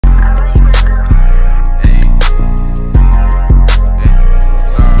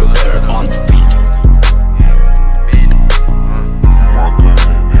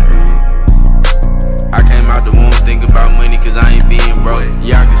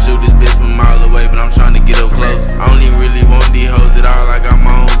I'm trying to get up close. I don't even really want these hoes at all, I got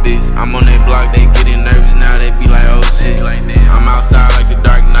my own bitch. I'm on that block, they getting nervous now, they be like, oh shit. I'm outside like the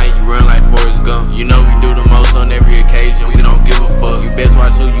Dark Knight, you run like Forrest Gump. You know we do the most on every occasion, we don't give a fuck. You best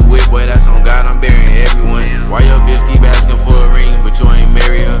watch who you with, boy, that's on God, I'm burying everyone. Why your bitch keep asking for a ring, but you ain't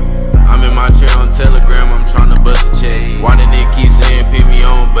marry her? I'm in my chair on Telegram, I'm tryna bust a check. Why the nigga keep saying put me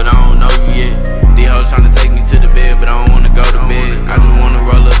on, but I don't know you yet? These hoes tryna take me to the bed, but I don't wanna go to bed. I just wanna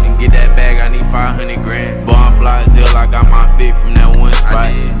roll up and get that bag, I need 500 grand. Boy, I'm fly as hell, I got my fit from that one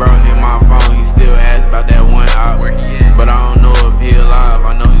spot. Bro hit my phone, he still asked about that one out. But I don't know if he alive,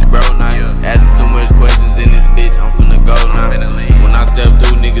 I know he's broke now. Asking too much questions in this bitch, I'm finna go now. When I step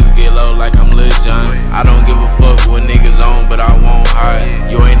through, niggas get low like I'm Lil Jon. I don't give a fuck what niggas on, but I won't hide.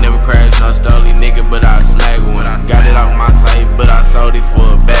 You ain't never crashed no stoley nigga, but I smack one. Got it off my site, but I sold it for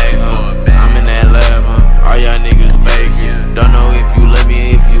a bag, I'm in that lab, all y'all niggas Vegas. Don't know if you love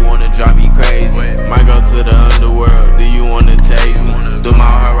me, if you wanna drive me crazy. Might go to the underworld, do you wanna take me? Threw my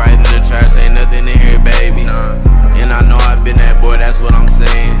heart right in the trash, ain't nothing in here, baby. And I know I've been that boy, that's what I'm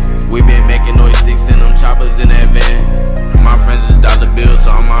saying. We been making noise sticks in them choppers in that van. My friends is dollar bills,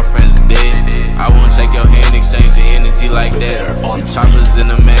 so all my friends is dead. I won't shake your hand, exchange your energy like that. Choppers in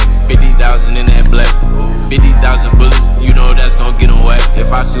the max, 50,000 in that black. 50,000 bullets, you know that's gon' get them whack. If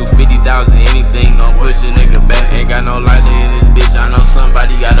I shoot 50,000, anything gon' push a nigga back. Ain't got no lighter in this bitch, I know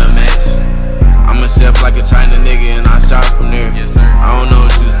somebody got a match. I'm a chef like a China nigga and I shot from there. I don't know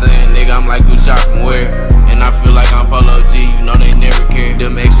what you saying, nigga, I'm like who shot from where? And I feel like I'm Polo G, you know they never care.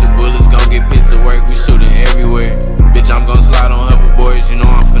 Them extra bullets gon' get pit to work, we shootin' everywhere. Bitch, I'm gon' slide on hoverboards, you know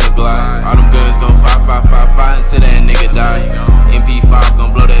I'm finna glide. All them guns gon' fire until that nigga die. MP5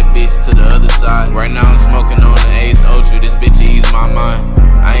 gon' blow that bitch to the other side. Right now I'm smoking on the Ace Ultra, this bitch ease my mind.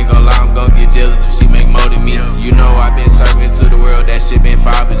 I ain't gon' lie, I'm gon' get jealous if she make more than me. You know I been serving to the world, that shit been 5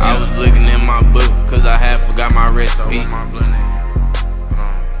 I was looking in my book, cause I had forgot my recipe.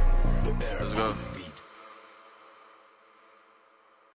 Let's go.